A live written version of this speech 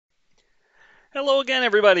Hello again,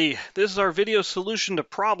 everybody. This is our video solution to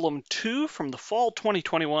problem 2 from the fall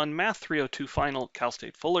 2021 Math 302 final at Cal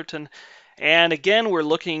State Fullerton. And again, we're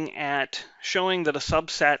looking at showing that a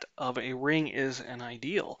subset of a ring is an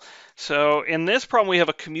ideal. So in this problem, we have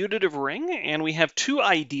a commutative ring, and we have two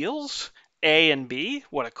ideals, A and B.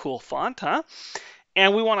 What a cool font, huh?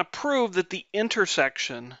 And we want to prove that the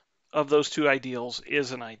intersection of those two ideals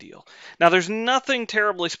is an ideal. Now, there's nothing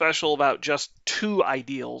terribly special about just two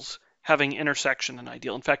ideals having intersection and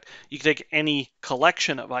ideal. In fact, you can take any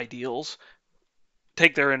collection of ideals,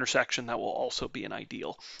 take their intersection, that will also be an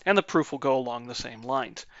ideal. And the proof will go along the same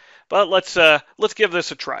lines. But let's give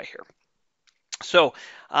this a try here. So,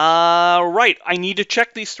 right, I need to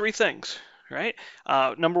check these three things, right?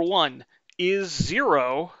 Number one, is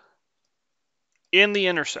 0 in the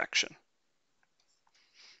intersection?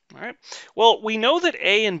 All right. Well, we know that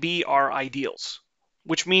A and B are ideals,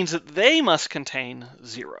 which means that they must contain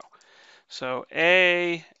 0. So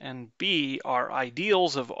A and B are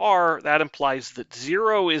ideals of R. That implies that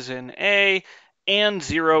 0 is in A and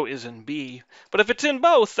 0 is in B. But if it's in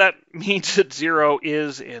both, that means that 0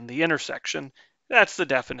 is in the intersection. That's the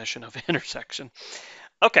definition of intersection.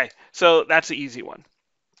 Okay, so that's the easy one.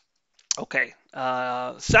 Okay,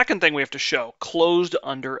 second thing we have to show, closed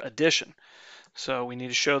under addition. So we need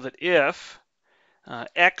to show that if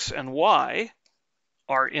x and y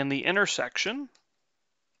are in the intersection,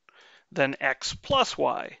 then x plus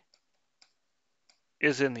y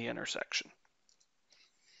is in the intersection.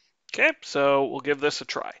 Okay, so we'll give this a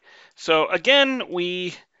try. So again,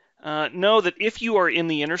 we know that if you are in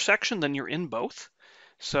the intersection, then you're in both.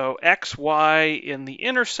 So x, y in the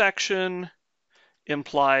intersection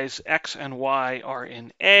implies x and y are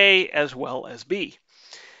in A as well as B.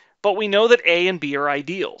 But we know that A and B are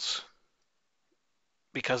ideals.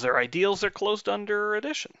 Because they're ideals, they're closed under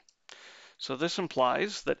addition. So this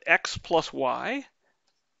implies that x plus y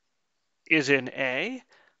is in A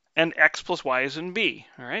and x plus y is in B.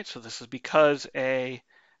 All right, so this is because A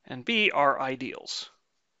and B are ideals.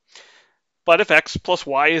 But if x plus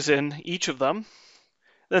y is in each of them,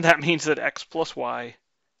 then that means that x plus y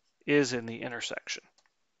is in the intersection.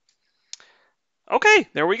 Okay,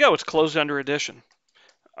 there we go. It's closed under addition.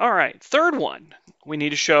 All right, third one. We need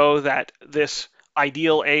to show that this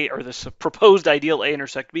ideal A, or this proposed ideal A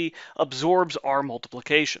intersect B, absorbs R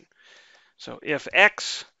multiplication. So if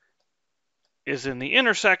x is in the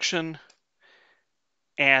intersection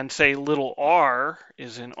and say little r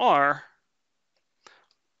is in R,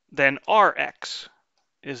 then Rx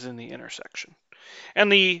is in the intersection.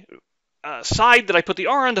 And the side that I put the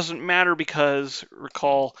R on doesn't matter because,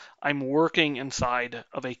 recall, I'm working inside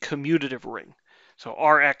of a commutative ring. So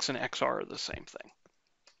Rx and XR are the same thing.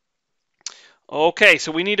 Okay,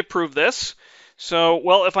 so we need to prove this. So,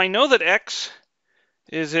 well, if I know that x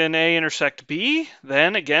is in A intersect B,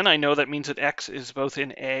 then again, I know that means that x is both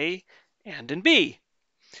in A and in B.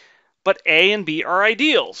 But A and B are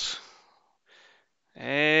ideals.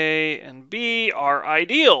 A and B are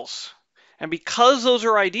ideals. And because those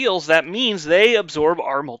are ideals, that means they absorb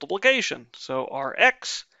R multiplication. So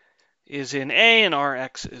Rx is in A and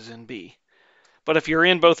Rx is in B. But if you're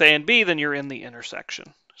in both A and B, then you're in the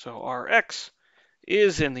intersection. So Rx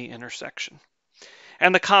is in the intersection.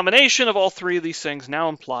 And the combination of all three of these things now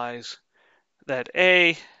implies that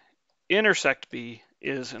A intersect B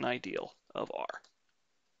is an ideal of R.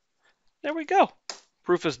 There we go.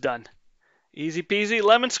 Proof is done. Easy peasy,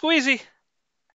 lemon squeezy.